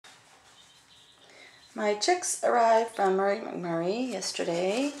My chicks arrived from Murray McMurray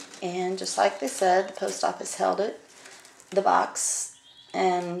yesterday, and just like they said, the post office held the box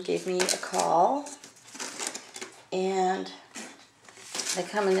and gave me a call. And they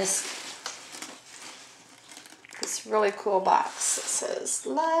come in this really cool box. It says,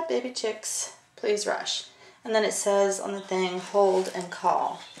 "Live baby chicks, please rush." And then it says on the thing, "Hold and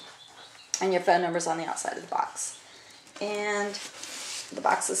call." And your phone number's on the outside of the box. And the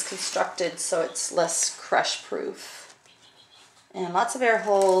box is constructed so it's less crush proof. And lots of air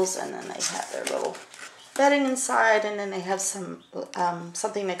holes, and then they have their little bedding inside, and then they have some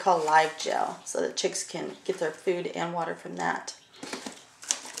something they call live gel so that chicks can get their food and water from that.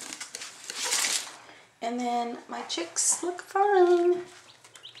 And then my chicks look fine.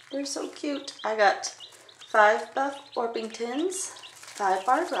 They're so cute. I got 5 Buff Orpingtons, 5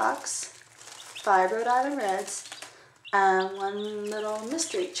 Barred Rocks, 5 Rhode Island Reds, and 1 little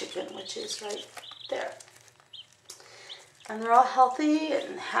mystery chicken, which is right there. And they're all healthy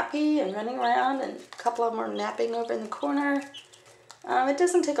and happy and running around, and a couple of them are napping over in the corner. It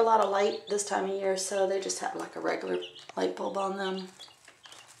doesn't take a lot of light this time of year, so they just have like a regular light bulb on them.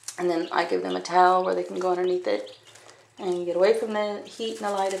 And then I give them a towel where they can go underneath it and get away from the heat and the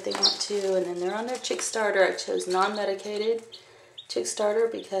light if they want to. And then they're on their chick starter. I chose non-medicated chick starter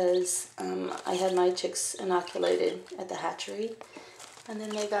because I had my chicks inoculated at the hatchery. And then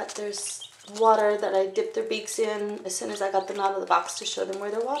they got their water that I dipped their beaks in as soon as I got them out of the box to show them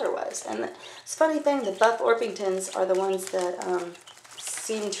where their water was. And it's a funny thing, the Buff Orpingtons are the ones that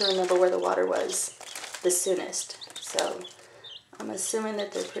seem to remember where the water was the soonest. So I'm assuming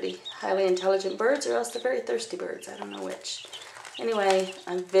that they're pretty highly intelligent birds, or else they're very thirsty birds. I don't know which. Anyway,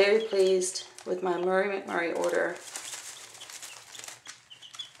 I'm very pleased with my Murray McMurray order.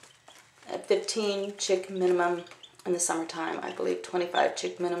 At 15 chick minimum in the summertime. I believe 25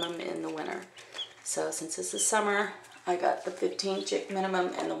 chick minimum in the winter. So since this is summer, I got the 15 chick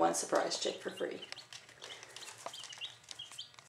minimum and the 1 surprise chick for free.